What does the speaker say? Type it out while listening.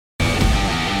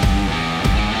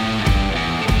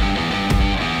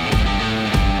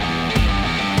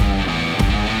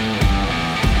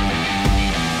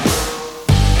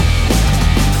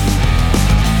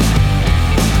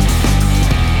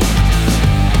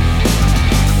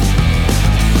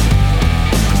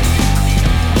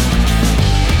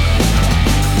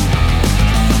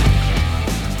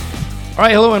All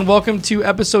right, hello and welcome to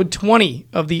episode 20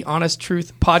 of the Honest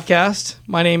Truth Podcast.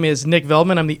 My name is Nick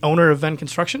Veldman. I'm the owner of Venn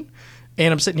Construction,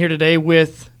 and I'm sitting here today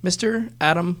with Mr.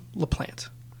 Adam LaPlante.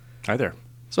 Hi there.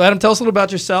 So Adam, tell us a little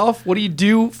about yourself. What do you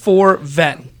do for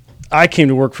Venn? I came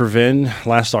to work for Venn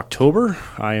last October.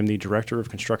 I am the Director of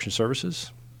Construction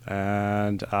Services,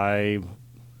 and I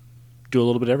do a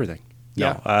little bit of everything.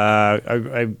 Yeah.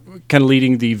 I'm kind of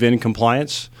leading the Venn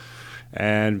compliance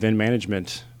and Venn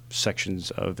management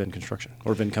sections of Venn Construction,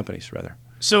 or Venn companies, rather.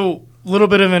 So a little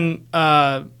bit of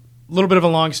a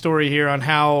long story here on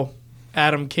how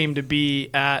Adam came to be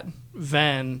at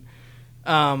Venn.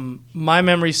 My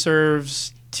memory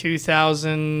serves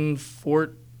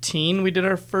 2014. We did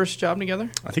our first job together.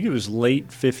 I think it was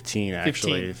late 15,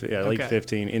 actually. 15. Yeah, late Okay.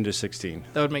 15 into 16.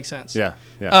 That would make sense. Yeah.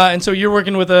 And so you're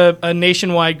working with a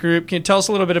nationwide group. Can you tell us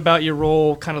a little bit about your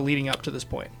role kind of leading up to this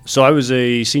point? So I was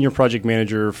a senior project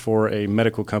manager for a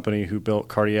medical company who built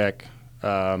cardiac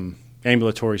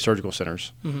ambulatory surgical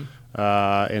centers. Mm-hmm.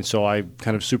 And so I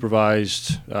kind of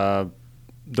supervised the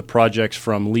projects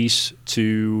from lease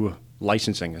to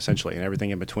licensing, essentially, and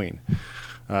everything in between.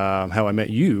 How I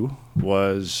met you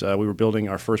was we were building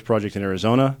our first project in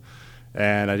Arizona,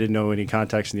 and I didn't know any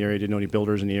contacts in the area, didn't know any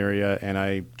builders in the area, and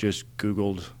I just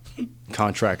Googled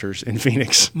contractors in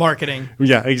Phoenix. Marketing.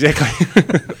 Yeah, exactly.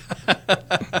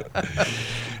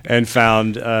 And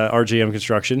found RGM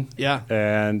Construction. Yeah.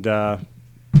 And,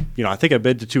 I think I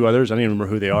bid to two others. I don't even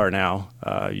remember who they are now.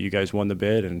 You guys won the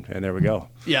bid, and there we go.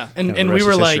 Yeah, and we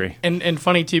were like, and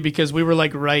funny too, because we were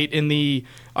like right in the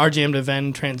RGM to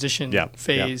Venn transition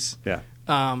phase,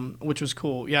 which was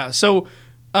cool. Yeah, so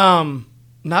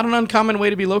not an uncommon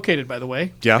way to be located, by the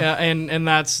way. Yeah, and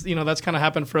that's that's kind of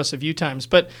happened for us a few times.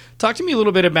 But talk to me a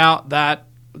little bit about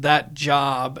that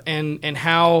job and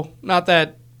how, not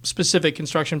that specific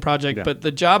construction project, but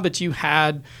the job that you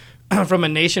had from a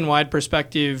nationwide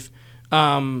perspective.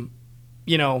 I'm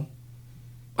going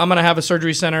to have a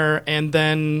surgery center, and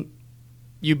then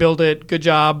you build it. Good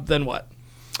job. Then what?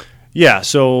 Yeah.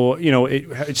 So,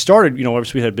 it started,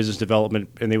 obviously we had business development,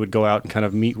 and they would go out and kind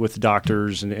of meet with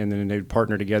doctors, and then they would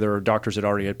partner together, or doctors that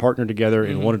already had partnered together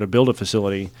and wanted to build a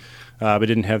facility, but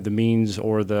didn't have the means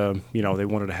or they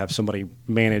wanted to have somebody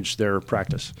manage their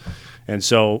practice. And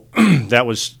so that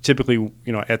was typically,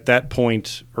 at that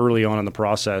point early on in the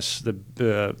process, the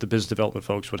business development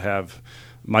folks would have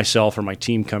myself or my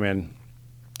team come in,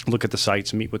 look at the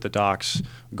sites, meet with the docs,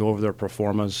 go over their pro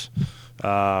formas,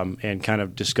 and kind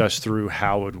of discuss through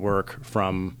how it would work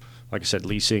from, like I said,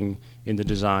 leasing into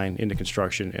design, into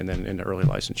construction, and then into early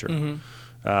licensure. Mm-hmm.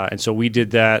 And so we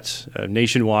did that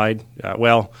nationwide.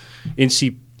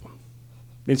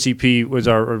 NCP was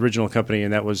our original company,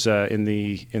 and that was in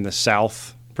the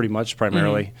South, pretty much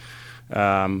primarily.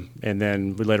 Mm-hmm. And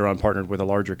then we later on partnered with a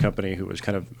larger company who was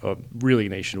kind of really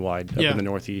nationwide up in the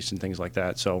Northeast and things like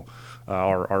that. So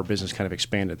our business kind of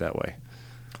expanded that way.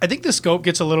 I think the scope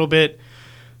gets a little bit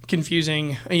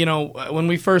confusing. When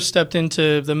we first stepped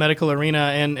into the medical arena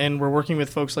and we're working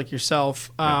with folks like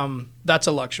yourself, that's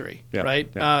a luxury, right?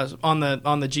 Yeah. On the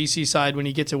GC side, when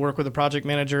you get to work with a project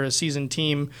manager, a seasoned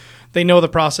team, they know the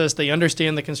process, they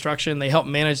understand the construction, they help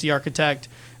manage the architect,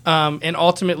 and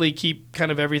ultimately keep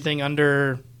kind of everything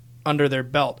under their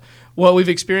belt. What we've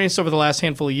experienced over the last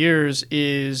handful of years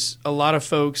is a lot of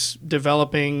folks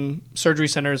developing surgery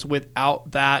centers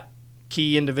without that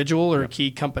key individual or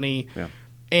key company. Yeah.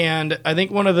 And I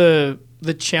think one of the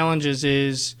challenges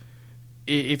is,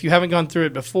 if you haven't gone through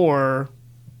it before,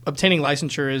 obtaining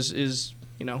licensure is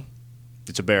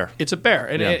it's a bear. It's a bear,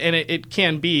 and it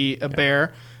can be a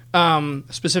bear,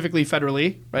 specifically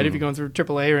federally, right? Mm-hmm. If you're going through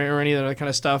AAA or any of that kind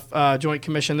of stuff, Joint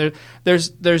Commission,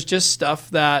 there's just stuff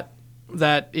that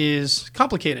is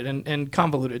complicated and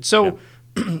convoluted. So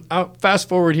I'll fast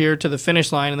forward here to the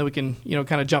finish line, and then we can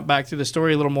kind of jump back through the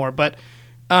story a little more, but.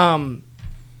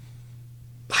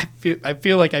 I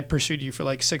feel like I pursued you for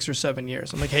like 6 or 7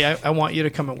 years. I'm like, hey, I want you to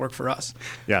come and work for us.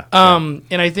 Yeah.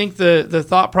 And I think the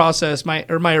thought process, my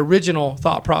original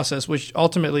thought process, which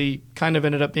ultimately kind of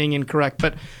ended up being incorrect,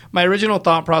 but my original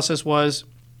thought process was,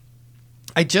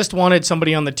 I just wanted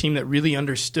somebody on the team that really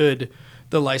understood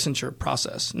the licensure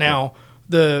process. Now,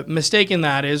 the mistake in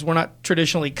that is we're not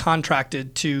traditionally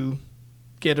contracted to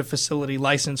get a facility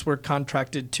license. We're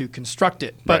contracted to construct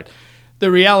it. But the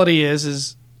reality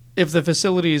is if the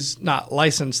facility is not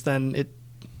licensed, then it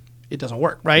doesn't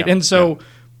work, right? And so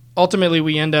ultimately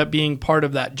we end up being part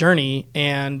of that journey,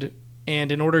 and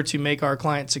in order to make our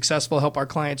clients successful, help our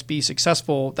clients be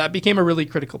successful, that became a really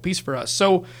critical piece for us.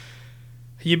 So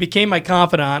you became my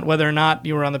confidant, whether or not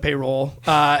you were on the payroll,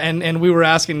 and we were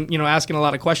asking a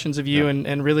lot of questions of you,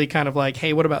 and really kind of like,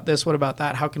 hey, what about this? What about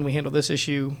that? How can we handle this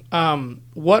issue?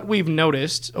 What we've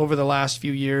noticed over the last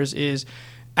few years is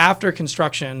after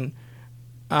construction,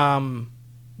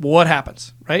 what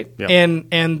happens, right? Yeah.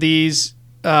 And these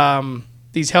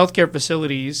healthcare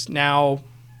facilities now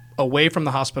away from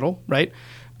the hospital, right?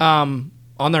 On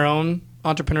their own,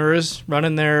 entrepreneurs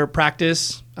running their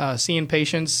practice, seeing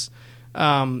patients.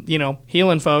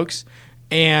 Healing folks,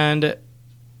 but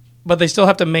they still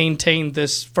have to maintain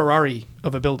this Ferrari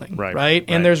of a building, right?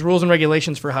 And there's rules and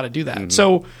regulations for how to do that. Mm-hmm.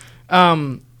 So,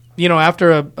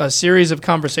 after a series of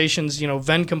conversations,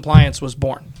 VEN compliance was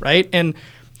born, right? And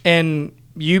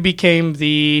you became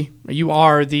you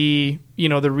are the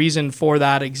reason for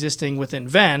that existing within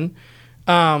VEN.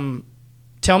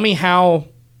 Tell me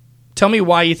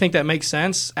why you think that makes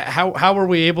sense. How were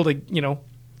we able to,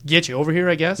 get you over here,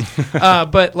 I guess.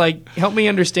 But help me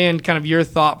understand kind of your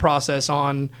thought process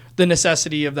on the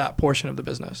necessity of that portion of the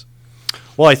business.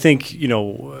 Well, I think,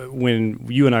 when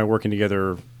you and I were working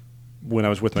together, when I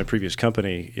was with my previous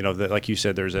company, that, like you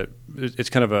said,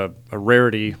 it's kind of a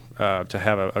rarity to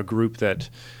have a group that,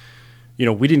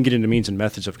 we didn't get into means and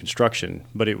methods of construction,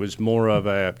 but it was more of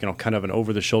a, kind of an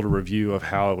over-the-shoulder review of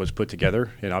how it was put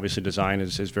together. And obviously design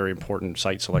is very important.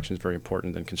 Site selection is very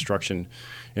important than construction.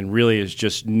 And really is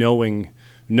just knowing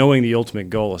the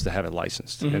ultimate goal is to have it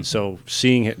licensed. Mm-hmm. And so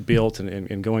seeing it built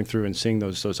and going through and seeing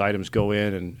those items go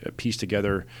in and piece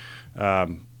together,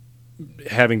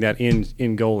 having that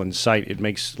in goal in sight, it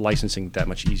makes licensing that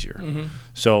much easier. Mm-hmm.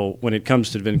 So when it comes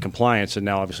to VEN compliance, and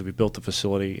now obviously we built the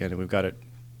facility and we've got it,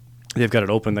 they've got it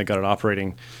open, they've got it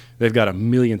operating, they've got a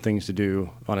million things to do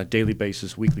on a daily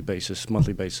basis, weekly basis,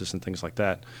 monthly basis, and things like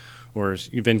that. Whereas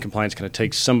VEN compliance kind of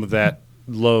takes some of that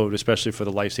load, especially for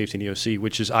the life safety and EOC,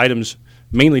 which is items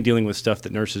mainly dealing with stuff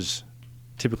that nurses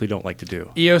typically don't like to do.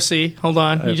 EOC, hold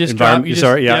on, you just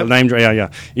sorry, yep.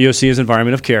 EOC is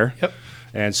environment of care. Yep.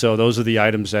 And so those are the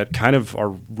items that kind of are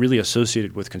really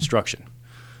associated with construction.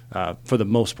 For the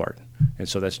most part. And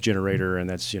so that's generator and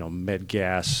that's, med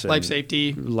gas. Life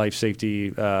safety,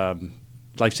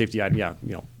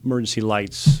 emergency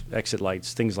lights, exit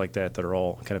lights, things like that are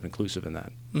all kind of inclusive in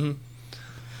that. Mm-hmm.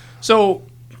 So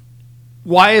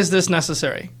why is this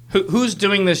necessary? Who's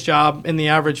doing this job in the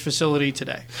average facility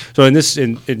today? So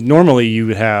normally you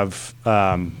would have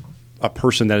a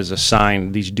person that is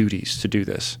assigned these duties to do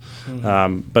this.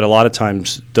 Mm-hmm. But a lot of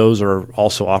times those are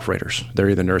also operators.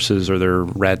 They're either nurses or they're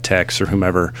rad techs or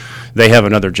whomever. They have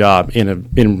another job in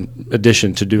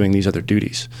addition to doing these other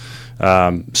duties.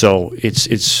 So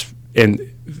you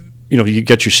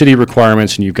get your city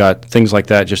requirements and you've got things like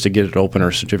that just to get it open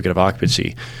or certificate of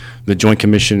occupancy. The Joint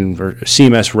Commission or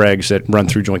CMS regs that run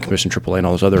through Joint Commission, AAA, and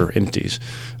all those other entities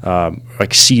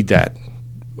exceed that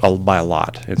by a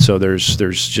lot, and so there's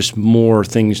just more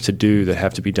things to do that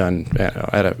have to be done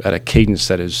at a cadence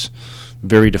that is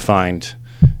very defined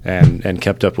and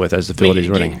kept up with as the facility is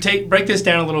running. Break this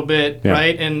down a little bit,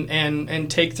 right?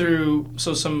 And take through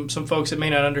some folks that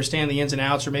may not understand the ins and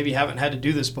outs or maybe haven't had to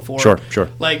do this before. Sure.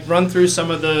 Run through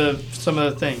some of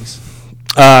the things.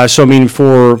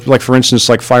 For instance,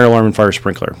 like fire alarm and fire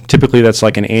sprinkler, typically that's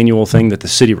like an annual thing that the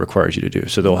city requires you to do.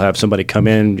 So they'll have somebody come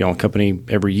in, company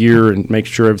every year and make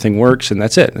sure everything works, and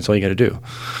that's it. That's all you got to do.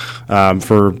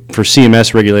 For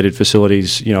CMS regulated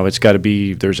facilities, it's got to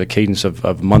be, there's a cadence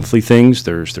of monthly things,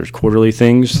 there's quarterly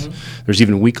things, mm-hmm. There's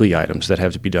even weekly items that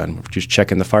have to be done. Just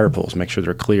checking the fire poles, make sure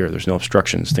they're clear, there's no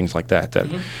obstructions, things like that.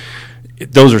 Mm-hmm.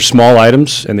 Those are small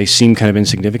items, and they seem kind of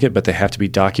insignificant, but they have to be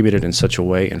documented in such a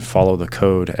way and follow the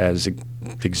code as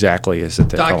exactly as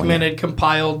that they're documented,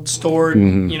 compiled, stored,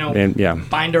 mm-hmm. And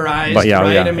binderized. But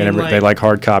right? They like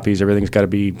hard copies. Everything's got to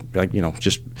be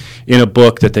just in a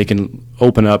book that they can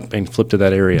open up and flip to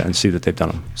that area and see that they've done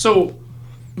them. So,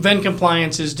 VEN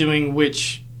compliance is doing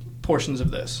which portions of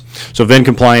this? So, VEN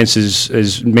compliance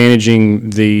is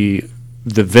managing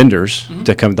the vendors mm-hmm.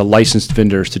 that come, the licensed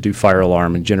vendors to do fire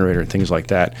alarm and generator and things like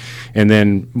that. And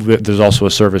then there's also a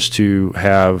service to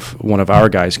have one of our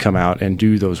guys come out and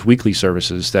do those weekly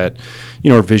services that,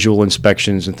 are visual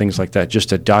inspections and things like that, just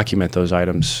to document those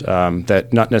items that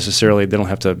not necessarily, they don't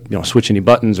have to, switch any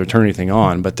buttons or turn anything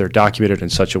on, but they're documented in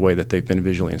such a way that they've been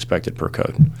visually inspected per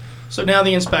code. So now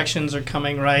the inspections are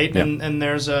coming, right? Yeah. And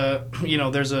there's a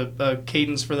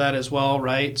cadence for that as well,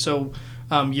 right? So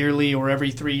yearly or every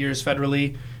 3 years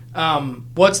federally.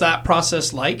 What's that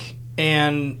process like?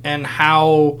 And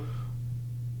how,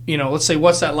 let's say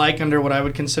what's that like under what I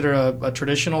would consider a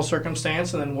traditional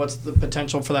circumstance, and then what's the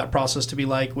potential for that process to be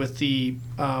like with the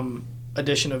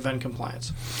addition of VEN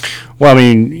compliance? Well, I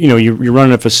mean, you're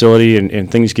running a facility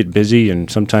and things get busy, and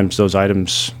sometimes those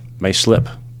items may slip.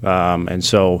 And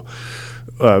so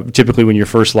typically when you're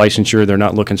first licensure, they're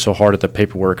not looking so hard at the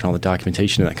paperwork and all the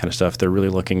documentation and that kind of stuff. They're really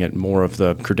looking at more of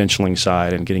the credentialing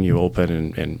side and getting you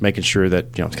open and making sure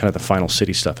that, kind of the final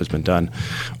city stuff has been done.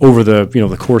 Over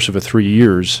the course of 3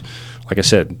 years, like I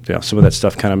said, some of that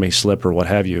stuff kind of may slip or what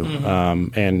have you.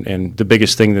 Mm-hmm. And the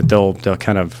biggest thing that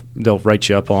they'll write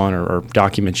you up on or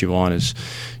document you on is,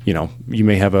 you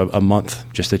may have a month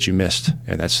just that you missed,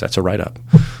 and that's a write-up.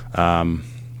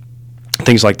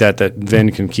 Things like that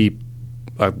then can keep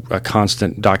a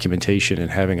constant documentation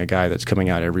and having a guy that's coming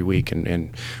out every week.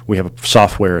 And we have a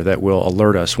software that will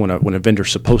alert us when a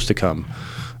vendor's supposed to come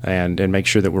and make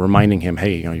sure that we're reminding him,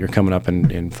 hey, you're coming up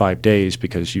in 5 days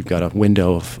because you've got a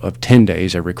window of 10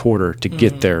 days every quarter to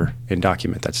get there and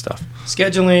document that stuff.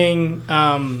 Scheduling,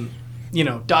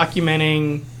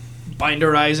 documenting,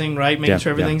 binderizing, right? Making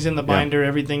sure everything's in the binder,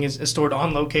 everything is stored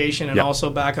on location, and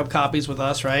also backup copies with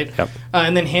us, right? Yep.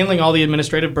 And then handling all the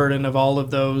administrative burden of all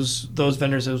of those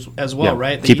vendors as well,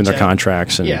 right? Keeping their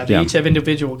contracts. And, they each have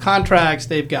individual contracts.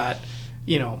 They've got,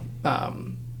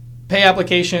 pay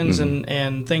applications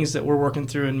and things that we're working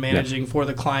through and managing for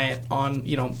the client on,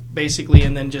 basically,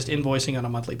 and then just invoicing on a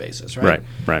monthly basis, right?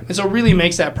 Right. And so it really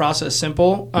makes that process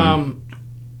simple.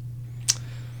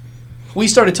 We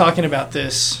started talking about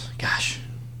this,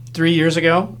 3 years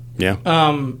ago. Yeah.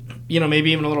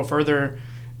 Maybe even a little further,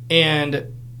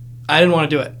 and I didn't want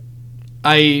to do it.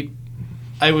 I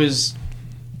was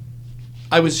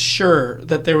sure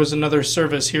that there was another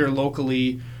service here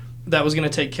locally that was going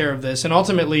to take care of this, and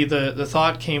ultimately the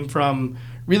thought came from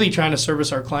really trying to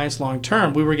service our clients long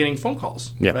term. We were getting phone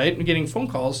calls, right? And getting phone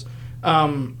calls,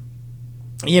 14,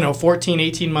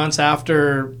 18 months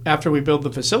after we build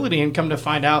the facility, and come to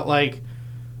find out,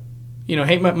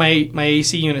 hey, my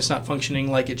AC unit's not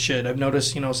functioning like it should. I've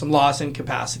noticed, some loss in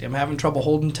capacity. I'm having trouble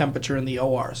holding temperature in the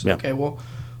ORs. Yeah. Okay, well,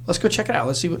 let's go check it out.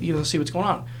 Let's see what's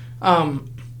going on.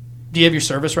 Do you have your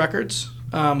service records?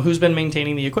 Who's been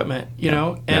maintaining the equipment?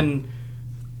 And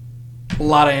a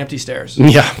lot of empty stares.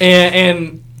 Yeah.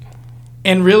 And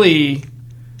really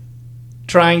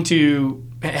trying to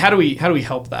how do we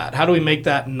help that? How do we make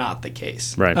that not the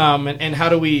case? Right. And how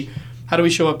do we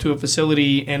show up to a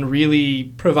facility and really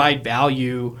provide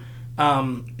value,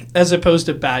 as opposed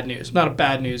to bad news? I'm not a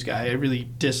bad news guy. I really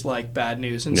dislike bad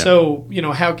news. And so,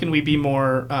 how can we be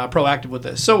more proactive with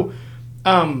this? So,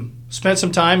 spent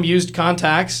some time, used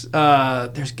contacts.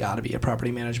 There's got to be a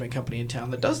property management company in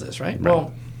town that does this, right?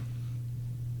 Well,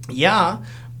 yeah,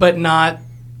 but not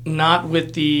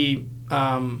with the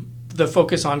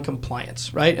focus on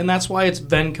compliance, right? And that's why it's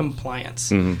VEN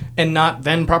compliance and not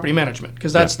VEN property management,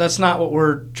 because that's not what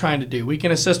we're trying to do. We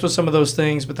can assist with some of those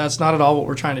things, but that's not at all what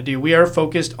we're trying to do. We are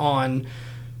focused on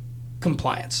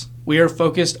compliance. We are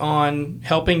focused on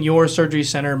helping your surgery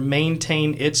center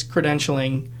maintain its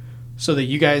credentialing so that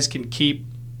you guys can keep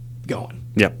going.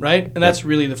 Yep. Right? And that's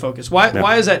really the focus.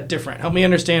 Why is that different? Help me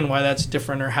understand why that's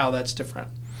different or how that's different.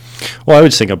 Well, I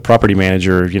would think a property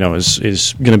manager,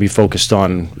 is going to be focused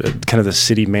on kind of the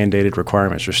city mandated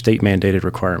requirements or state mandated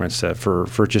requirements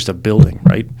for just a building,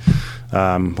 right?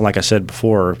 Like I said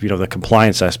before, the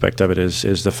compliance aspect of it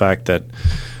is the fact that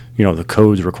the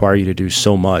codes require you to do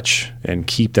so much and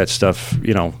keep that stuff,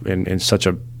 in such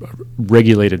a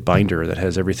regulated binder that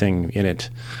has everything in it.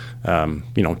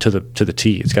 To the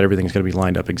T. It's got everything's going to be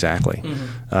lined up exactly.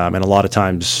 And a lot of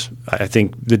times, I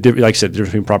think like I said, the difference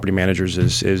between property managers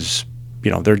is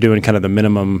they're doing kind of the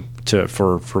minimum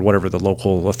for whatever the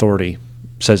local authority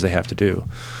says they have to do.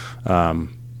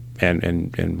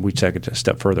 And we take it a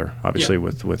step further, obviously,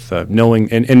 with knowing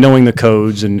knowing the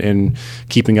codes and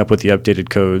keeping up with the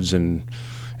updated codes and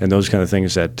those kind of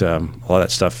things. That a lot of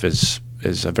that stuff is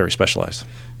very specialized.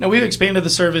 Now we've expanded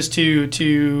the service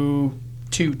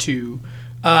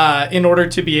in order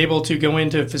to be able to go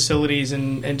into facilities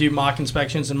and do mock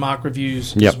inspections and mock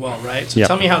reviews as well, right? So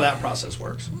tell me how that process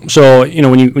works. So,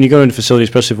 when you go into facilities,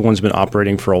 especially if one's been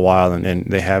operating for a while and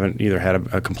they haven't either had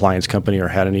a compliance company or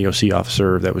had an EOC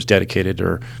officer that was dedicated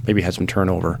or maybe had some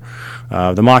turnover,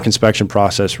 the mock inspection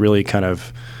process really kind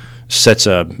of sets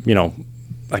a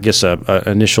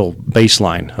initial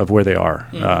baseline of where they are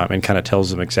and kind of tells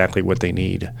them exactly what they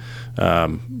need,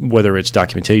 whether it's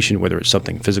documentation, whether it's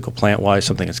something physical plant-wise,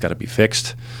 something that's got to be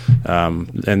fixed,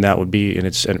 and that would be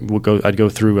I'd go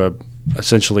through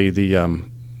essentially the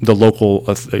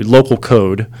local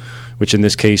code, which in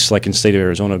this case, like in the state of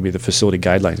Arizona, would be the Facility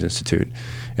Guidelines Institute,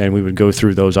 and we would go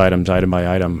through those items item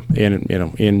by item, and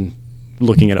in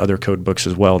looking at other code books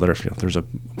as well. There's a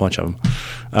bunch of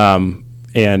them,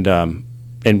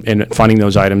 and finding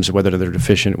those items, whether they're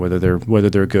deficient, whether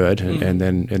they're good, and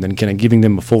then kind of giving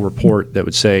them a full report that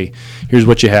would say, here's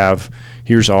what you have,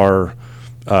 here's our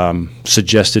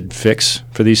suggested fix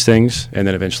for these things, and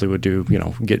then eventually would do,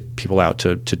 get people out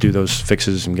to do those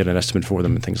fixes and get an estimate for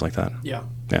them and things like that. Yeah.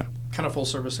 Yeah. Kind of full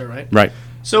service there, right? Right.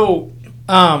 So,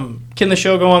 can the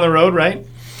show go on the road, right?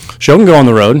 Show can go on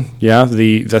the road. Yeah.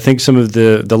 I think some of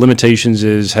the limitations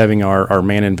is having our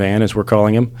man in van, as we're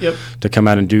calling him, to come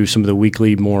out and do some of the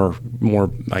weekly more,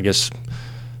 I guess,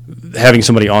 having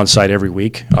somebody on site every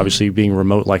week. Obviously, being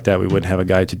remote like that, we wouldn't have a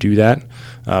guy to do that.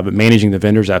 But managing the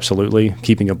vendors, absolutely.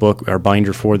 Keeping a book or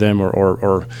binder for them,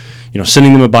 or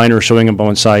sending them a binder, showing them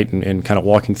on site, and kind of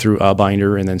walking through a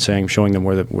binder, and then showing them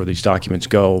where these documents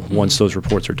go once those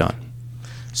reports are done.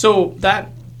 So that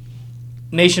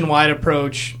nationwide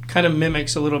approach kind of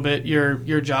mimics a little bit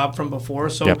your job from before.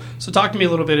 So so talk to me a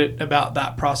little bit about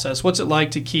that process. What's it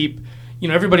like to keep,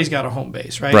 everybody's got a home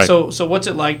base, right? So what's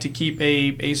it like to keep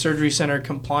a surgery center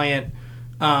compliant?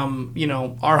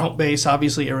 Our home base,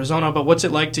 obviously Arizona, but what's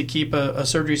it like to keep a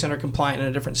surgery center compliant in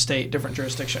a different state, different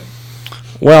jurisdiction?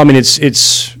 Well, I mean,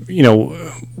 it's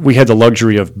we had the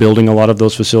luxury of building a lot of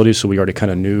those facilities, so we already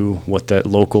kind of knew what that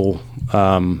local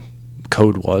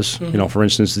code was. For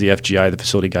instance, the FGI, the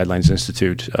Facility Guidelines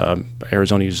Institute,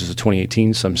 Arizona uses a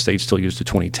 2018. Some states still use the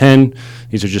 2010.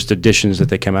 These are just additions that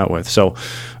they come out with. So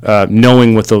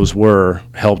knowing what those were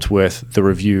helped with the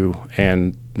review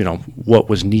and what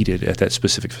was needed at that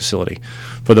specific facility.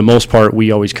 For the most part,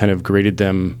 we always kind of graded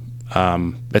them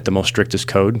at the most strictest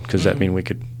code, because that mean we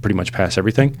could pretty much pass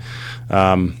everything.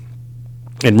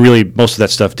 And really, most of that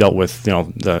stuff dealt with,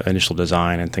 the initial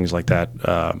design and things like that.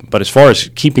 But as far as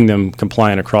keeping them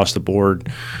compliant across the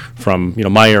board, from,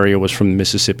 my area was from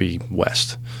Mississippi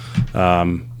west,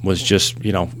 was just,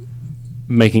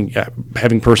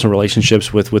 having personal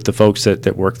relationships with the folks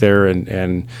that work there,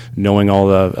 and knowing all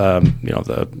the,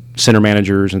 the center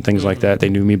managers and things like that. They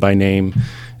knew me by name,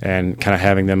 and kind of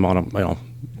having them on a,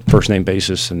 first name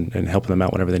basis, and helping them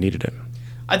out whenever they needed it.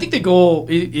 I think the goal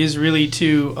is really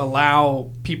to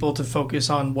allow people to focus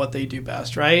on what they do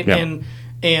best, right? Yeah.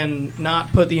 And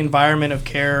not put the environment of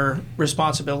care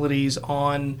responsibilities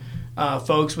on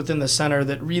folks within the center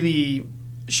that really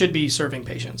should be serving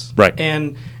patients, right?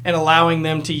 And allowing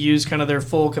them to use kind of their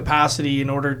full capacity in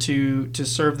order to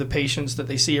serve the patients that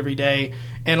they see every day,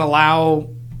 and allow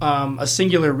a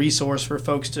singular resource for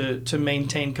folks to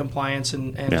maintain compliance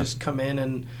and just come in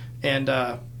and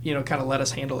kind of let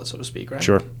us handle it, so to speak, right?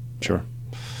 Sure.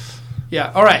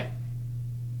 Yeah. All right.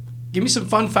 Give me some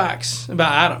fun facts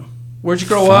about Adam. Where'd you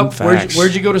grow up?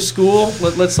 Where'd you go to school?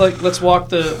 Let's walk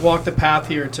the path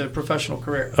here to professional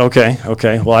career. Okay.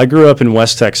 Well, I grew up in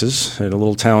West Texas in a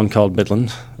little town called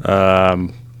Midland.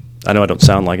 I know I don't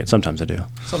sound like it. Sometimes I do.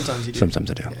 Sometimes you do.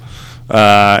 Sometimes I do.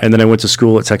 Yeah. And then I went to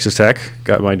school at Texas Tech,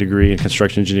 got my degree in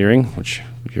construction engineering, which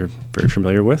you're very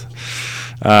familiar with.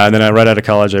 And then right out of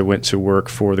college, I went to work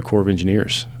for the Corps of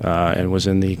Engineers, and was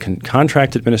in the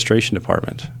contract administration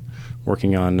department,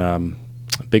 working on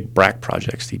big BRAC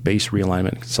projects, the base realignment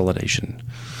and consolidation.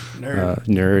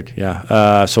 Nerd,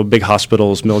 yeah. So big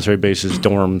hospitals, military bases,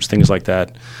 dorms, things like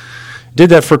that. Did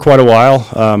that for quite a while.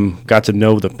 Got to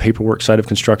know the paperwork side of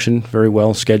construction very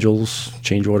well, schedules,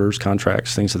 change orders,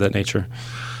 contracts, things of that nature.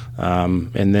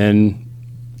 And then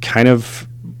kind of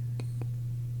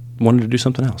wanted to do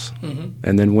something else,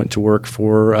 and then went to work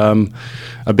for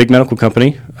a big medical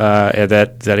company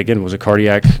that again was a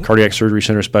cardiac surgery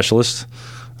center specialist.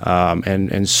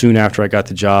 And soon after I got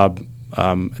the job,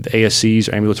 the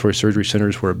ASCs, ambulatory surgery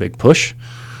centers, were a big push.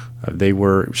 They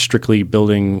were strictly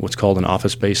building what's called an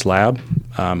office-based lab,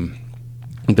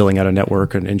 building out a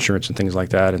network and insurance and things like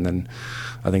that. And then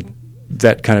I think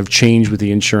that kind of changed with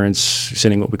the insurance,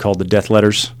 sending what we called the death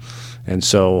letters. And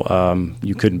so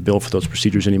you couldn't bill for those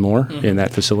procedures anymore in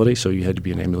that facility, so you had to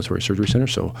be an ambulatory surgery center.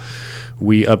 So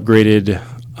we upgraded,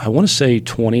 I want to say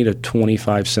 20 to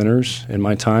 25 centers in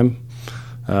my time,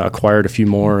 acquired a few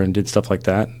more and did stuff like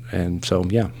that. And so,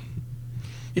 yeah.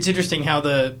 It's interesting how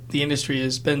the industry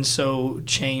has been so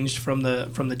changed from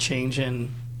the change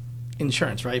in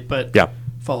insurance, right? But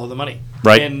follow the money.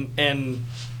 Right. And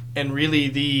really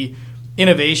the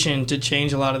innovation to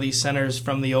change a lot of these centers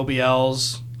from the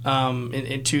OBLs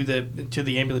into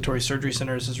the ambulatory surgery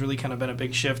centers has really kind of been a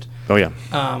big shift. Oh yeah.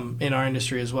 In our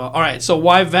industry as well. All right, so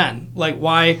why Venn? Like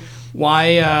why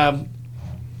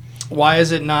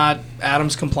is it not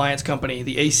Adams Compliance Company,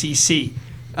 the ACC?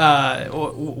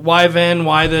 Why Venn?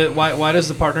 Why does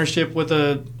the partnership with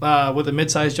a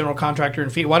mid-sized general contractor in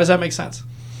Phoenix? Why does that make sense?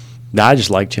 Nah, I just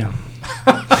liked you.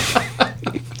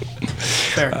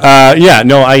 Fair. Yeah.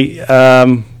 No,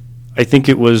 I think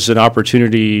it was an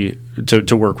opportunity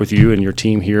to work with you and your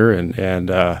team here and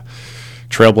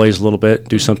trailblaze a little bit,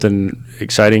 do something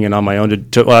exciting and on my own.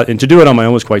 And to do it on my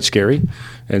own was quite scary.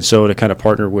 And so to kind of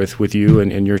partner with you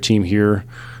and your team here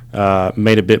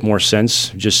made a bit more sense,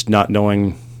 just not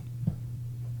knowing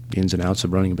the ins and outs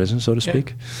of running a business, so to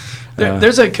speak.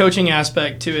 There's a coaching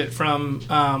aspect to it from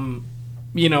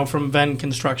Venn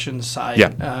Construction's side.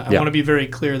 I want to be very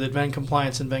clear that Venn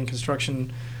Compliance and Venn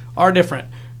Construction are different.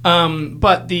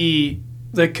 But the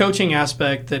coaching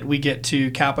aspect that we get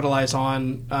to capitalize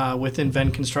on within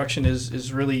Venn Construction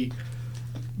is really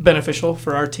beneficial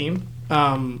for our team.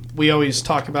 We always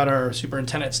talk about our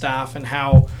superintendent staff and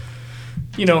how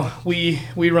we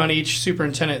run each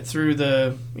superintendent through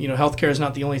the, healthcare is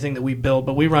not the only thing that we build,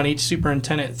 but we run each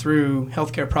superintendent through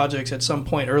healthcare projects at some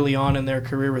point early on in their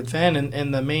career with Venn.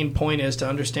 And the main point is to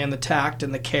understand the tact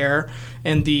and the care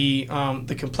and the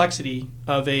complexity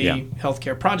of a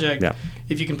healthcare project. Yeah.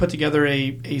 If you can put together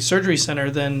a surgery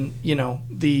center, then,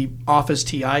 the office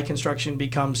TI construction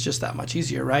becomes just that much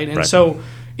easier, right? And so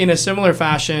in a similar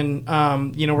fashion,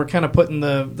 we're kind of putting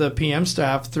the PM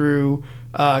staff through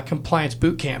compliance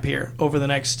boot camp here over the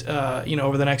next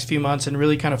few months, and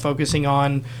really kind of focusing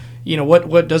on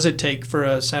what does it take for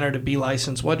a center to be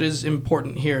licensed, what is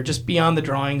important here, just beyond the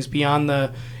drawings, beyond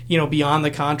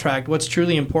the contract, what's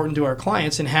truly important to our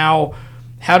clients, and how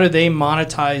do they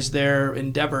monetize their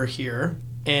endeavor here.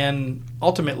 And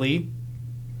ultimately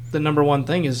the number one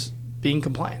thing is being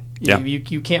compliant.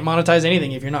 You can't monetize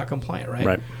anything if you're not compliant,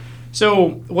 right?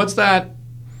 So what's that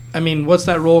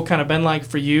role kind of been like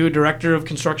for you, Director of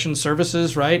Construction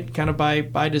Services, right? Kind of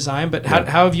by design, but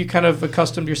how have you kind of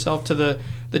accustomed yourself to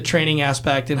the training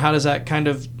aspect, and how does that kind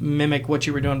of mimic what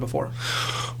you were doing before?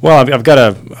 Well, I've got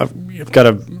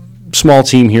a small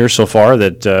team here so far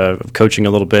that coaching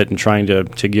a little bit and trying to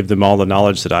give them all the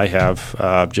knowledge that I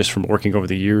have just from working over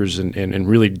the years and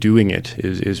really doing it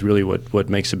is really what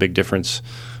makes a big difference.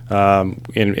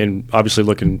 And obviously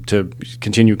looking to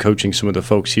continue coaching some of the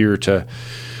folks here to,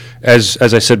 as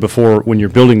I said before, when you're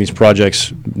building these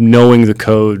projects, knowing the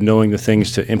code, knowing the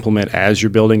things to implement as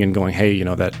you're building, and going, hey,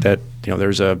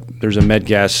 there's a med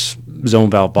gas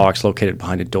zone valve box located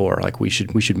behind a door. Like we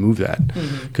should move that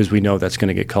because we know that's going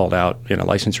to get called out in a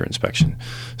licensure inspection.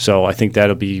 So I think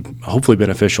that'll be hopefully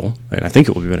beneficial, and I think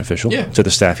it will be beneficial to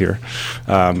the staff here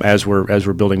as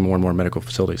we're building more and more medical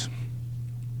facilities.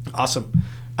 Awesome.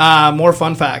 More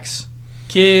fun facts.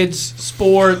 Kids,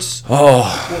 sports.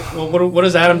 What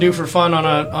does Adam do for fun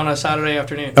on a Saturday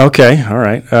afternoon? Okay, all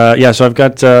right. So I've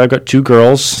got two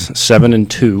girls, 7 and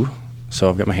 2. So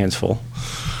I've got my hands full.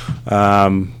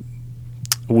 My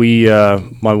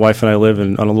wife and I live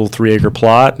on a little 3-acre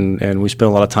plot, and we spend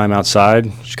a lot of time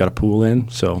outside. She's got a pool in,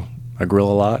 so I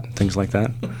grill a lot, things like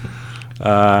that.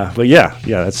 But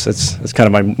that's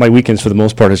kind of my weekends for the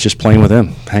most part is just playing with him,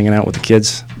 hanging out with the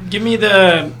kids. Give me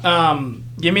the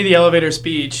elevator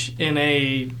speech in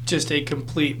a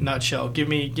complete nutshell. Give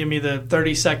me the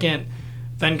 30-second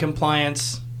Venn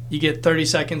Compliance. You get 30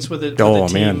 seconds with the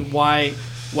team. Man. Why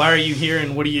are you here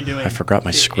and what are you doing? I forgot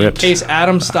my script. In case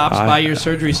Adam stops by your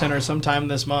surgery center sometime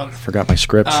this month. I forgot my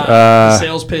script. The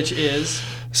sales pitch is?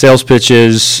 Sales pitch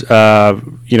is,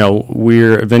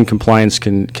 Venn Compliance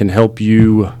can help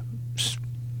you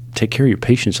take care of your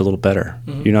patients a little better.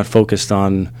 Mm-hmm. You're not focused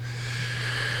on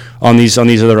these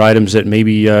other items that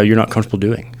maybe you're not comfortable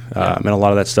doing. And a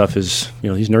lot of that stuff is,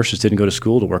 these nurses didn't go to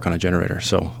school to work on a generator.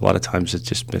 So a lot of times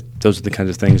those are the kinds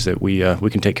of things that we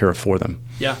can take care of for them.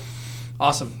 Yeah.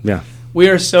 Awesome. Yeah. We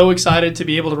are so excited to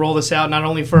be able to roll this out, not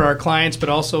only for our clients, but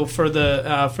also for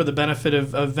the benefit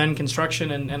of Venn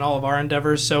Construction and all of our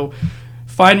endeavors. So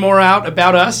find more out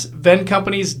about us,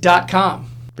 VennCompanies.com.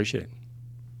 Appreciate it.